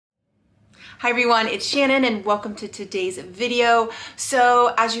Hi everyone, it's Shannon and welcome to today's video.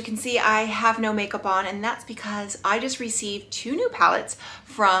 So as you can see, I have no makeup on, and that's because I just received two new palettes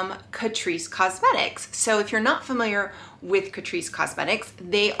from Catrice Cosmetics. So if you're not familiar with Catrice Cosmetics,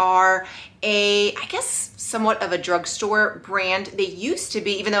 they are I guess somewhat of a drugstore brand. They used to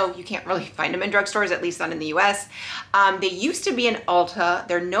be, even though you can't really find them in drugstores, at least not in the US, they used to be in Ulta.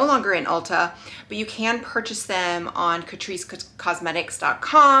 They're no longer in Ulta, but you can purchase them on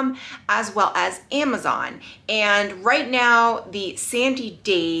catricecosmetics.com as well as Amazon. And right now the Sandy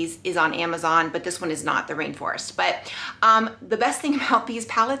Daze is on Amazon, but this one is not, the Rainforest. But the best thing about these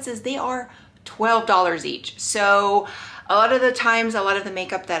palettes is they are $12 each. So a lot of the times, a lot of the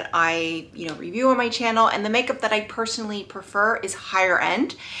makeup that I review on my channel and the makeup that I personally prefer is higher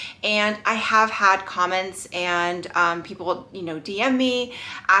end. And I have had comments and people DM me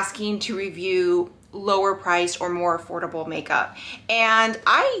asking to review lower priced or more affordable makeup. And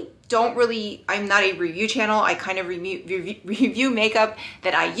I'm not a review channel. I kind of review makeup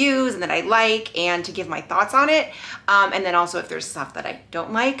that I use and that I like, and to give my thoughts on it. And then also if there's stuff that I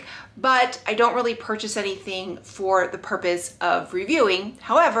don't like, but I don't really purchase anything for the purpose of reviewing.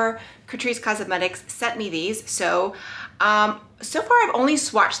 However, Catrice Cosmetics sent me these. So so far I've only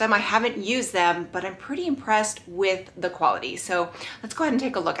swatched them. I haven't used them, but I'm pretty impressed with the quality. So let's go ahead and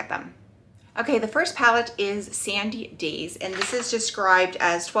take a look at them. Okay, the first palette is Sandy Daze, and this is described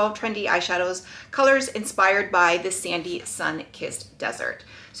as 12 trendy eyeshadows, colors inspired by the sandy sun-kissed desert.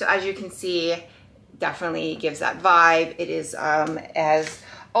 So as you can see, definitely gives that vibe. It is as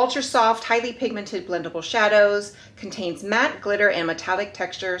ultra soft, highly pigmented blendable shadows, contains matte, glitter, and metallic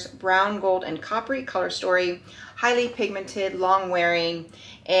textures, brown, gold, and coppery color story, highly pigmented, long wearing,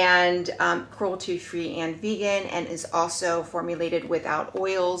 and cruelty-free and vegan, and is also formulated without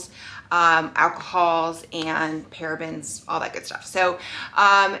oils, alcohols, and parabens, all that good stuff. So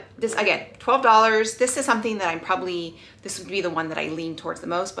this, again, $12. This is something that this would be the one that I lean towards the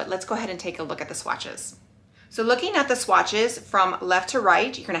most, but let's go ahead and take a look at the swatches. So looking at the swatches from left to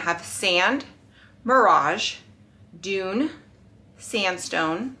right, you're gonna have sand, mirage, dune,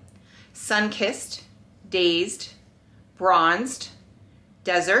 sandstone, sun-kissed, dazed, bronzed,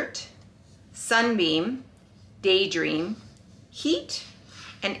 desert, sunbeam, daydream, heat,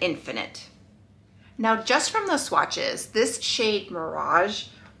 and infinite. Now, just from the swatches, this shade Mirage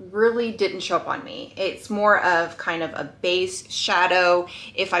really didn't show up on me. It's more of kind of a base shadow.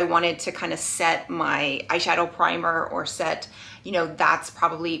 If I wanted to kind of set my eyeshadow primer or set, that's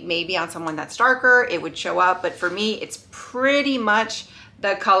probably maybe on someone that's darker, it would show up. But for me, it's pretty much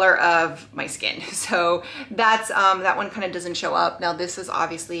the color of my skin. So that's that one kind of doesn't show up. Now this is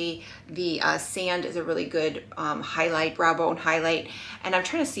obviously the sand is a really good highlight, brow bone highlight. And I'm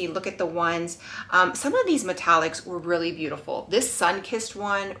trying to see, look at the ones. Some of these metallics were really beautiful. This sun-kissed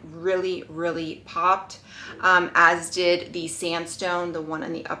one really, really popped, as did the sandstone, the one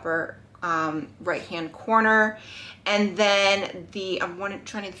in the upper right-hand corner. And then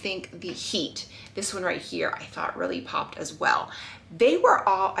trying to think, the heat, this one right here, I thought really popped as well.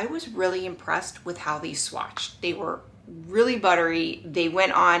 I was really impressed with how these swatched. They were really buttery. They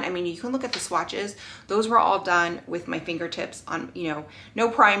went on, you can look at the swatches. Those were all done with my fingertips on, no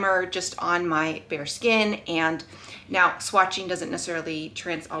primer, just on my bare skin. And now swatching doesn't necessarily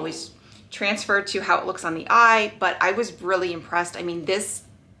always transfer to how it looks on the eye, but I was really impressed. This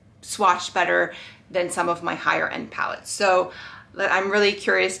swatched better than some of my higher end palettes. So I'm really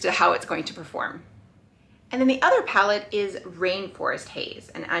curious to how it's going to perform. And then the other palette is Rainforest Haze.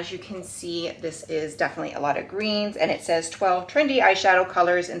 And as you can see, this is definitely a lot of greens, and it says 12 trendy eyeshadow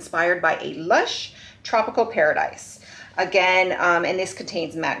colors inspired by a lush tropical paradise. Again, and this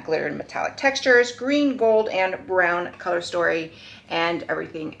contains matte, glitter, and metallic textures, green, gold, and brown color story, and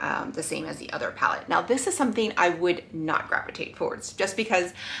everything the same as the other palette. Now, this is something I would not gravitate towards just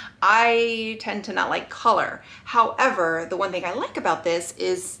because I tend to not like color. However, the one thing I like about this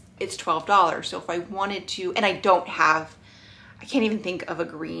is it's $12. So if I wanted to, and I can't even think of a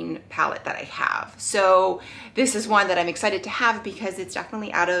green palette that I have. So this is one that I'm excited to have because it's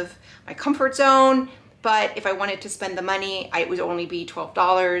definitely out of my comfort zone. But if I wanted to spend the money, it would only be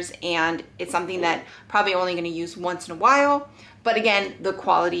 $12, and it's something that probably only going to use once in a while. But again, the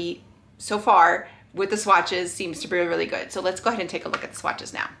quality so far with the swatches seems to be really good. So let's go ahead and take a look at the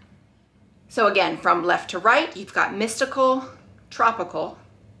swatches now. So again, from left to right, you've got Mystical, Tropical,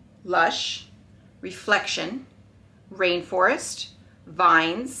 Lush, Reflection, Rainforest,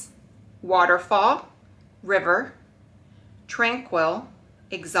 Vines, Waterfall, River, Tranquil,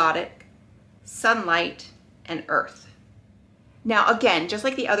 Exotic, Sunlight, and Earth. Now again, just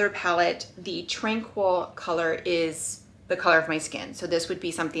like the other palette, the Tranquil color is the color of my skin. So this would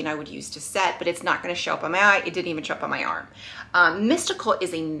be something I would use to set, but it's not gonna show up on my eye. It didn't even show up on my arm. Mystical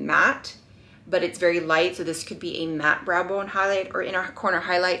is a matte, but it's very light. So this could be a matte brow bone highlight or inner corner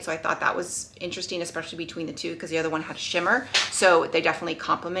highlight. So I thought that was interesting, especially between the two, because the other one had shimmer. So they definitely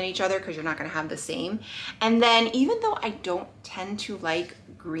complement each other because you're not gonna have the same. And then even though I don't tend to like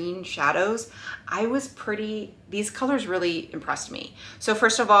green shadows, these colors really impressed me. So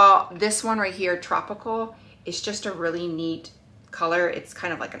first of all, this one right here, Tropical, is just a really neat color. It's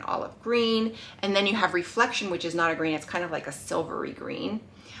kind of like an olive green. And then you have Reflection, which is not a green. It's kind of like a silvery green.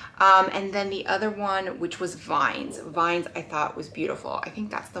 And then the other one, which was Vines. Vines I thought was beautiful. I think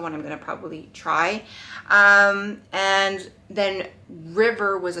that's the one I'm gonna probably try. And then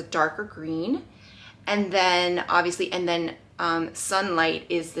River was a darker green. And then obviously, Sunlight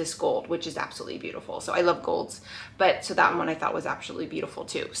is this gold, which is absolutely beautiful. So I love golds, but so that one I thought was absolutely beautiful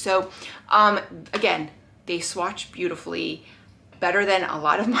too. So again, they swatch beautifully, better than a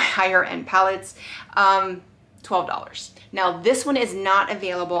lot of my higher end palettes. $12. Now this one is not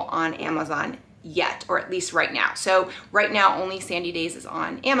available on Amazon yet, or at least right now. So right now only Sandy Daze is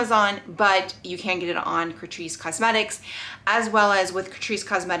on Amazon, but you can get it on Catrice Cosmetics, as well as with Catrice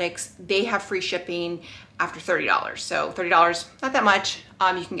Cosmetics, they have free shipping after $30. So $30, not that much.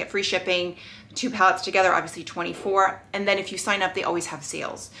 You can get free shipping, 2 palettes together, obviously 24. And then if you sign up, they always have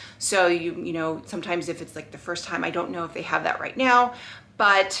sales. So you know, sometimes if it's like the first time, I don't know if they have that right now,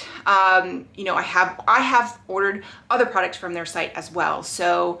 but you know, I have ordered other products from their site as well.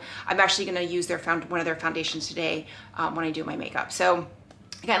 So I'm actually gonna use one of their foundations today when I do my makeup. So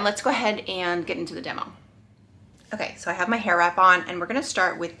again, let's go ahead and get into the demo. Okay, so I have my hair wrap on and we're gonna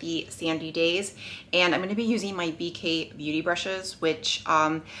start with the Sandy Daze, and I'm gonna be using my BK Beauty brushes, which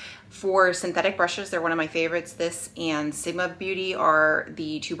for synthetic brushes, they're one of my favorites. This and Sigma Beauty are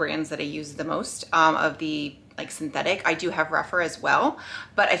the 2 brands that I use the most of the like synthetic. I do have Rephr as well,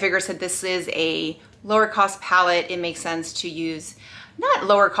 but I figured since this is a lower cost palette, it makes sense to use, not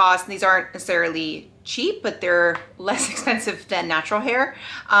lower cost, these aren't necessarily cheap, but they're less expensive than natural hair.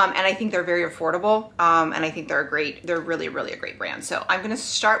 And I think they're very affordable. And I think they're really, really a great brand. So I'm gonna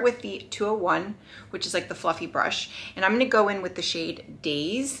start with the 201, which is like the fluffy brush. And I'm gonna go in with the shade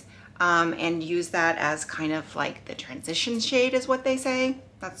Daze and use that as kind of like the transition shade is what they say.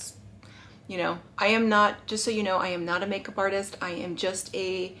 That's, you know, I am not, just so you know, I am not a makeup artist. I am just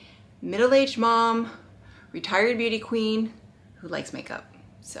a middle-aged mom, retired beauty queen who likes makeup.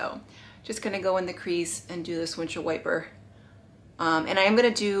 So just gonna go in the crease and do this windshield wiper. And I am gonna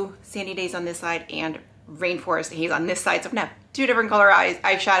do Sandy Daze on this side and Rainforest Haze on this side. So I'm gonna have 2 different color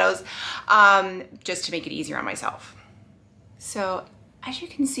eyeshadows just to make it easier on myself. So as you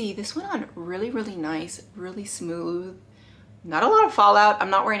can see, this went on really, really nice, really smooth. Not a lot of fallout.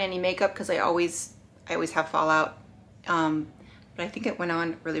 I'm not wearing any makeup because I always have fallout. But I think it went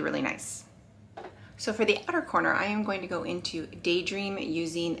on really, really nice. So for the outer corner, I am going to go into Daydream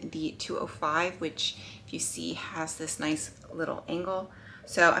using the 205, which if you see has this nice little angle.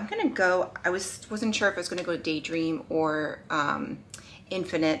 So I'm gonna go, wasn't sure if I was gonna go Daydream or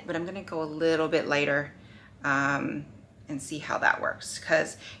Infinite, but I'm gonna go a little bit lighter and see how that works.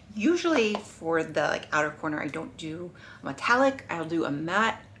 Because usually for the like outer corner, I don't do a metallic, I'll do a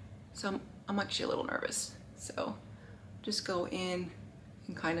matte. So I'm actually a little nervous. So just go in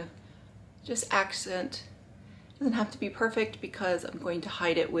and kind of just accent. It doesn't have to be perfect because I'm going to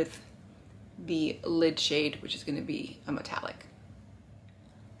hide it with the lid shade, which is going to be a metallic.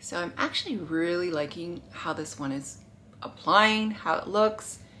 So I'm actually really liking how this one is applying, how it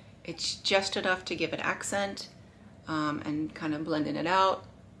looks. It's just enough to give an accent and kind of blending it out.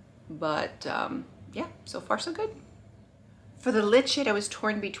 But yeah, so far so good. For the lid shade, I was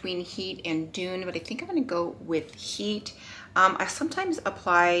torn between Heat and Dune, but I think I'm gonna go with Heat. I sometimes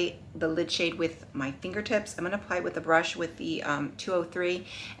apply the lid shade with my fingertips. I'm gonna apply it with the brush with the 203,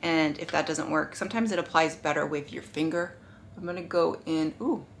 and if that doesn't work, sometimes it applies better with your finger. I'm gonna go in,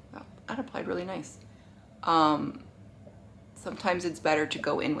 ooh, that applied really nice. Sometimes it's better to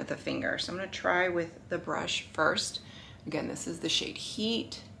go in with a finger. So I'm gonna try with the brush first. Again, this is the shade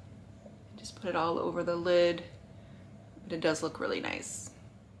Heat. Just put it all over the lid, but it does look really nice.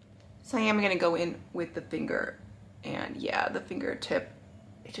 So I am gonna go in with the finger, and yeah, the fingertip,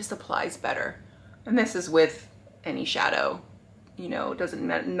 it just applies better. And this is with any shadow, you know, it doesn't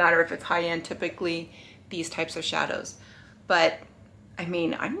matter if it's high-end, typically these types of shadows. But I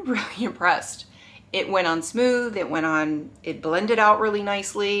mean, I'm really impressed. It went on smooth, it blended out really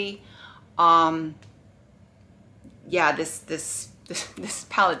nicely. Yeah, this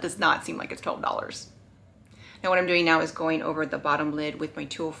palette does not seem like it's $12. Now what I'm doing now is going over the bottom lid with my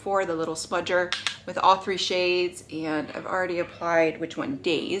 204, the little smudger, with all 3 shades, and I've already applied, which one?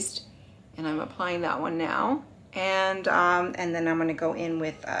 Dazed, and I'm applying that one now. And then I'm gonna go in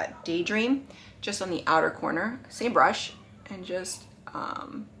with Daydream, just on the outer corner, same brush, and just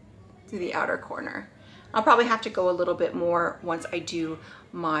through the outer corner. I'll probably have to go a little bit more once I do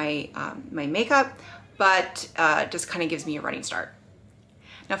my, my makeup, but just kind of gives me a running start.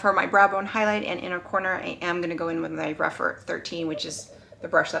 Now for my brow bone highlight and inner corner, I am gonna go in with my Refer 13, which is the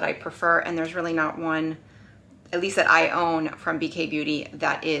brush that I prefer, and there's really not one, at least that I own from BK Beauty,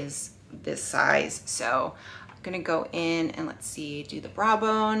 that is this size. So I'm gonna go in and let's see, do the brow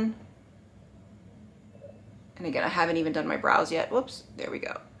bone. And again, I haven't even done my brows yet. Whoops, there we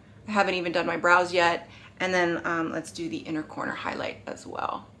go. I haven't even done my brows yet. And then let's do the inner corner highlight as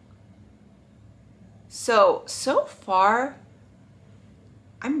well. So far,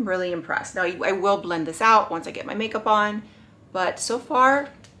 I'm really impressed. Now, I will blend this out once I get my makeup on, but so far,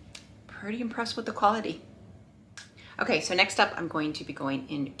 pretty impressed with the quality. Okay, so next up, I'm going to be going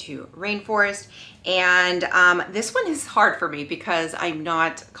into Rainforest, and this one is hard for me because I'm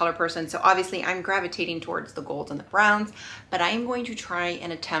not a color person, so obviously I'm gravitating towards the golds and the browns, but I am going to try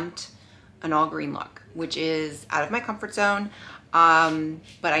and attempt an all green look, which is out of my comfort zone,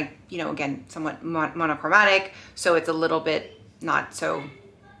 but I, you know, again, somewhat monochromatic, so it's a little bit not so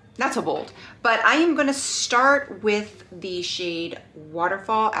bold. But I am gonna start with the shade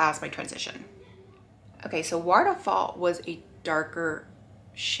Waterfall as my transition. Okay, so Waterfall was a darker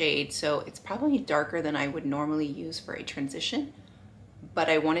shade, so it's probably darker than I would normally use for a transition, but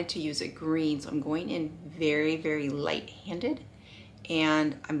I wanted to use a green, so I'm going in very, very light-handed,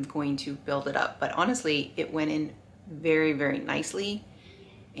 and I'm going to build it up. But honestly, it went in very, very nicely,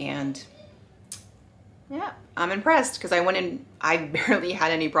 and yeah, I'm impressed because I went in, I barely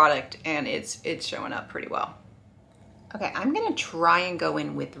had any product, and it's showing up pretty well. Okay, I'm gonna try and go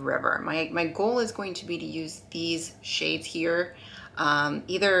in with River. My goal is going to be to use these shades here,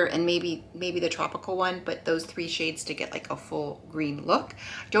 either, and maybe the tropical one, but those 3 shades to get like a full green look.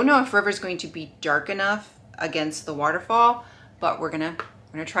 Don't know if River's going to be dark enough against the Waterfall, but we're gonna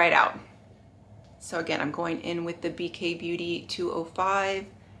try it out. So again, I'm going in with the BK Beauty 205,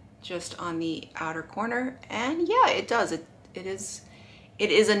 just on the outer corner, and yeah, it does. It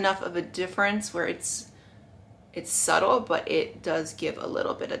is enough of a difference where it's subtle, but it does give a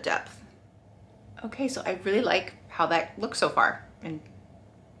little bit of depth. Okay, so I really like how that looks so far. And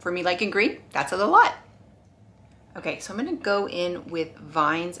for me, liking green, that's a lot. Okay, so I'm gonna go in with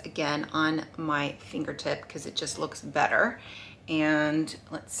Vines again on my fingertip because it just looks better. And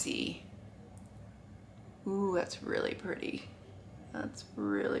let's see. Ooh, that's really pretty. That's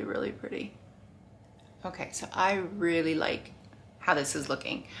really, really pretty. Okay, so I really like how this is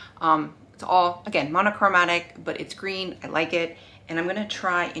looking. It's all, again, monochromatic, but it's green, I like it. And I'm gonna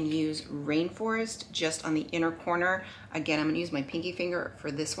try and use Rainforest just on the inner corner. Again, I'm gonna use my pinky finger for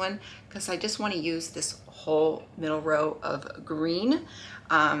this one because I just wanna use this whole middle row of green,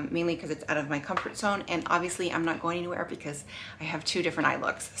 mainly because it's out of my comfort zone. And obviously I'm not going anywhere because I have 2 different eye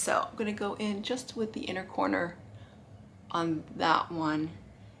looks. So I'm gonna go in just with the inner corner on that one.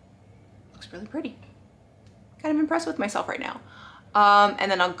 Looks really pretty. Kind of impressed with myself right now.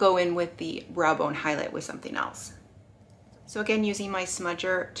 And then I'll go in with the brow bone highlight with something else. So again, using my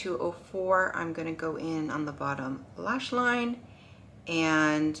smudger 204, I'm gonna go in on the bottom lash line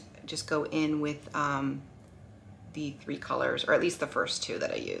and just go in with the 3 colors, or at least the first 2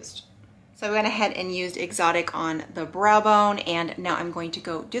 that I used. So I went ahead and used Exotic on the brow bone, and now I'm going to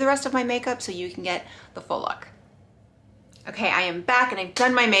go do the rest of my makeup so you can get the full look. Okay, I am back and I've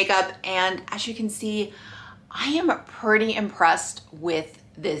done my makeup, and as you can see, I am pretty impressed with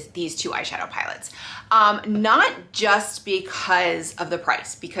these 2 eyeshadow palettes. Not just because of the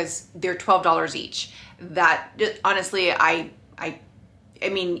price, because they're $12 each. That honestly, I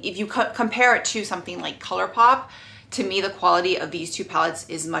mean, if you compare it to something like ColourPop, to me, the quality of these 2 palettes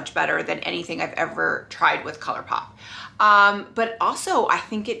is much better than anything I've ever tried with ColourPop. But also, I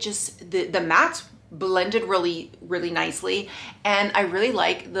think it just, the mattes blended really, really nicely, and I really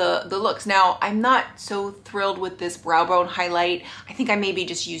like the looks. Now, I'm not so thrilled with this brow bone highlight. I think I maybe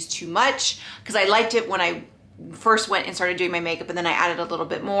just used too much because I liked it when I first went and started doing my makeup, and then I added a little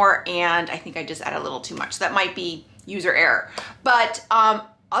bit more, and I think I just added a little too much. So that might be user error. But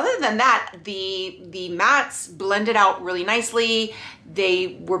other than that, the mattes blended out really nicely.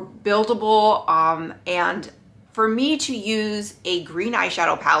 They were buildable, and for me to use a green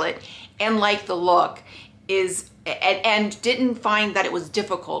eyeshadow palette and like the look is, and didn't find that it was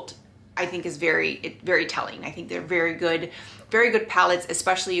difficult I think is very telling. I think they're very good palettes,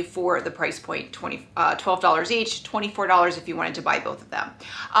 especially for the price point, $12 each, $24 if you wanted to buy both of them.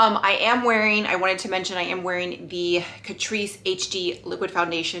 I wanted to mention I am wearing the Catrice HD Liquid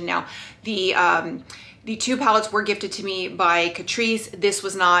Foundation. Now, the two palettes were gifted to me by Catrice. This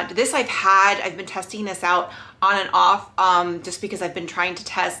was not, this I've been testing this out on and off, just because I've been trying to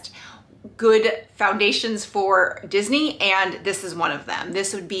test good foundations for Disney, and this is one of them.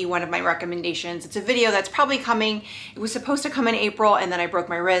 This would be one of my recommendations. It's a video that's probably coming. It was supposed to come in April, and then I broke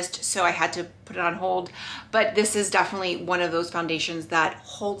my wrist, so I had to put it on hold. But this is definitely one of those foundations that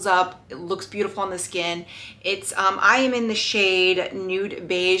holds up. It looks beautiful on the skin. It's I am in the shade Nude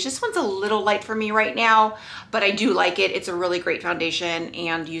Beige. This one's a little light for me right now, but I do like it. It's a really great foundation,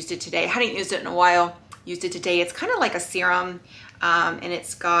 and used it today. I hadn't used it in a while. Used it today. It's kind of like a serum, and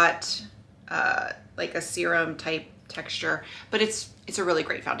it's got like a serum type texture, but it's a really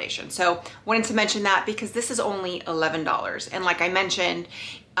great foundation. So wanted to mention that because this is only $11. And like I mentioned,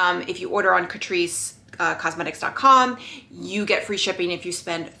 if you order on Catrice cosmetics.com, you get free shipping if you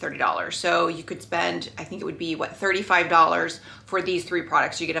spend $30. So you could spend, I think it would be what, $35 for these three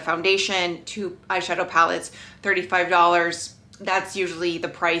products. You get a foundation, 2 eyeshadow palettes, $35. That's usually the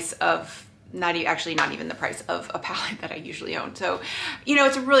price of not even the price of a palette that I usually own. So, you know,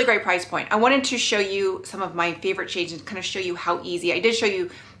 it's a really great price point. I wanted to show you some of my favorite shades and kind of show you how easy. I did show you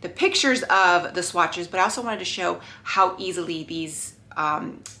the pictures of the swatches, but I also wanted to show how easily these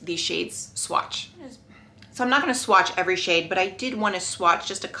shades swatch. So I'm not going to swatch every shade, but I did want to swatch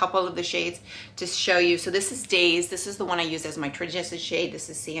just a couple of the shades to show you. So this is Daze. This is the one I use as my transition shade. This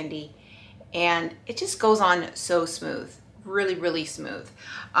is Sandy, and it just goes on so smooth. Really smooth.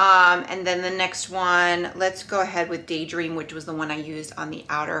 And then the next one, let's go ahead with Daydream, which was the one I used on the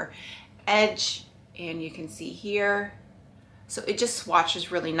outer edge, and you can see here, so it just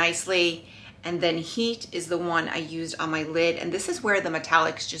swatches really nicely. And then Heat is the one I used on my lid, and this is where the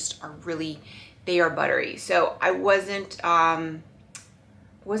metallics just are really, they are buttery. So I wasn't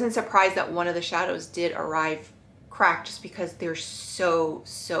surprised that one of the shadows did arrive cracked, just because they're so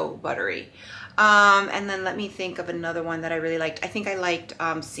buttery. And then let me think of another one that I really liked. I think I liked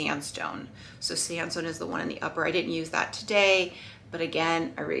Sandstone. So Sandstone is the one in the upper. I didn't use that today, but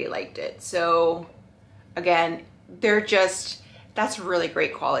again, I really liked it. So again, that's really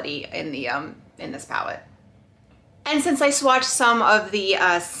great quality in the in this palette. And since I swatched some of the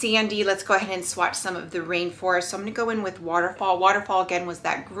Sandy, let's go ahead and swatch some of the Rainforest. So I'm gonna go in with Waterfall. Waterfall again was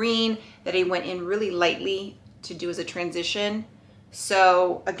that green that I went in really lightly to do as a transition.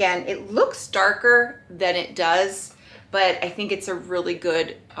 So again, it looks darker than it does, but I think it's a really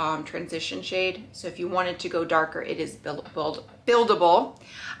good transition shade. So if you wanted to go darker, it is buildable.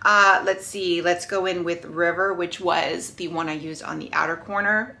 Let's see, let's go in with River, which was the one I used on the outer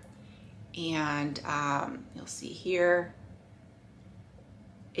corner. And you'll see here,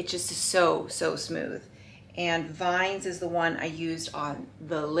 it just is so smooth. And Vines is the one I used on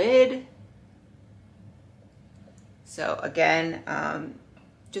the lid. So again,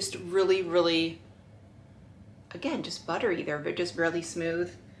 just really, again, just buttery. They're just really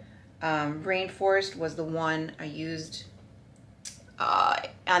smooth. Rainforest was the one I used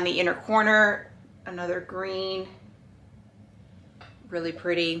on the inner corner, another green, really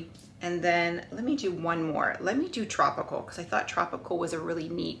pretty. And then let me do one more. Let me do Tropical, because I thought Tropical was a really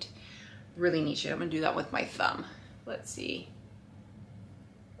neat shade. I'm gonna do that with my thumb. Let's see.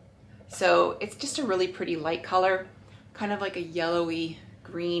 So it's just a really pretty light color, kind of like a yellowy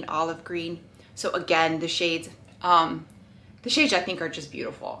green, olive green. So again, the shades I think are just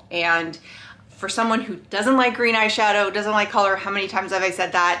beautiful. And for someone who doesn't like green eyeshadow, doesn't like color, how many times have I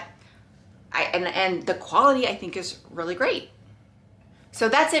said that? And the quality I think is really great. So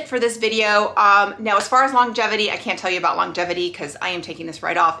that's it for this video. Now, as far as longevity, I can't tell you about longevity because I am taking this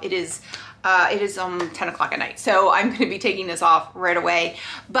right off. It is 10 o'clock at night, so I'm going to be taking this off right away.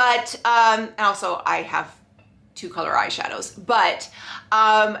 But and also I have 2 color eyeshadows. But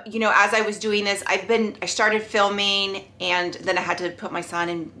you know, as I was doing this, I started filming, and then I had to put my son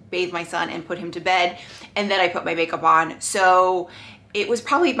and bathe my son and put him to bed, and then I put my makeup on. So it was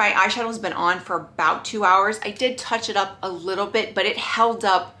probably, my eyeshadow's been on for about 2 hours. I did touch it up a little bit, but it held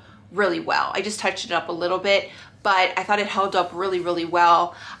up really well. I just touched it up a little bit, but I thought it held up really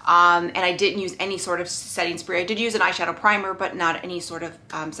well. And I didn't use any sort of setting spray. I did use an eyeshadow primer, but not any sort of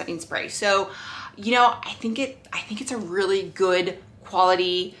setting spray. So, you know, I think it's a really good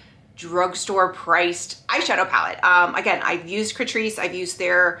quality drugstore priced eyeshadow palette. Again, I've used Catrice, I've used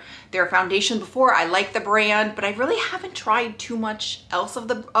their foundation before. I like the brand, but I really haven't tried too much else of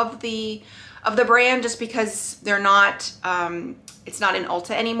the of the brand just because they're not, it's not in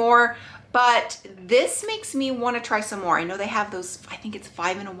Ulta anymore. But this makes me want to try some more. I know they have those, I think it's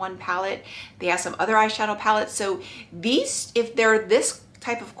 5-in-1 palette. They have some other eyeshadow palettes. So these, if they're this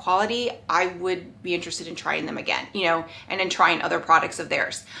type of quality, I would be interested in trying them again, you know, and in trying other products of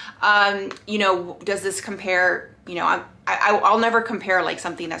theirs. You know, does this compare, you know, I'll never compare like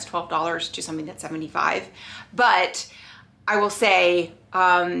something that's $12 to something that's $75, but I will say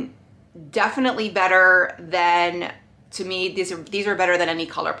definitely better than, to me, these are better than any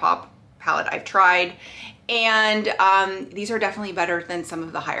ColourPop palette I've tried. And these are definitely better than some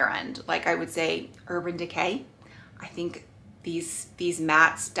of the higher end. Like I would say Urban Decay. I think these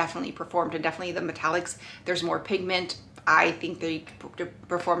mattes definitely performed, and definitely the metallics, there's more pigment. I think they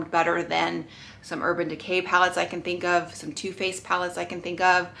performed better than some Urban Decay palettes I can think of, some Too Faced palettes I can think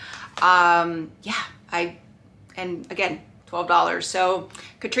of. Yeah, and again, $12. So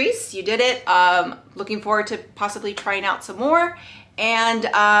Catrice, you did it. Looking forward to possibly trying out some more. And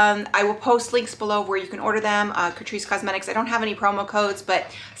I will post links below where you can order them. Catrice Cosmetics, I don't have any promo codes, but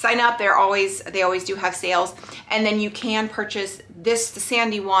sign up. they always do have sales. And then you can purchase the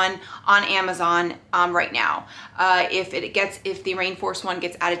Sandy one on Amazon right now. If the Rainforest one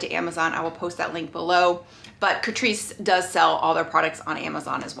gets added to Amazon, I will post that link below. But Catrice does sell all their products on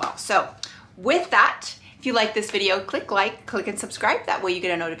Amazon as well. So with that, if you like this video, click like, click and subscribe. That way you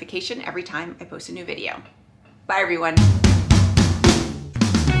get a notification every time I post a new video. Bye everyone.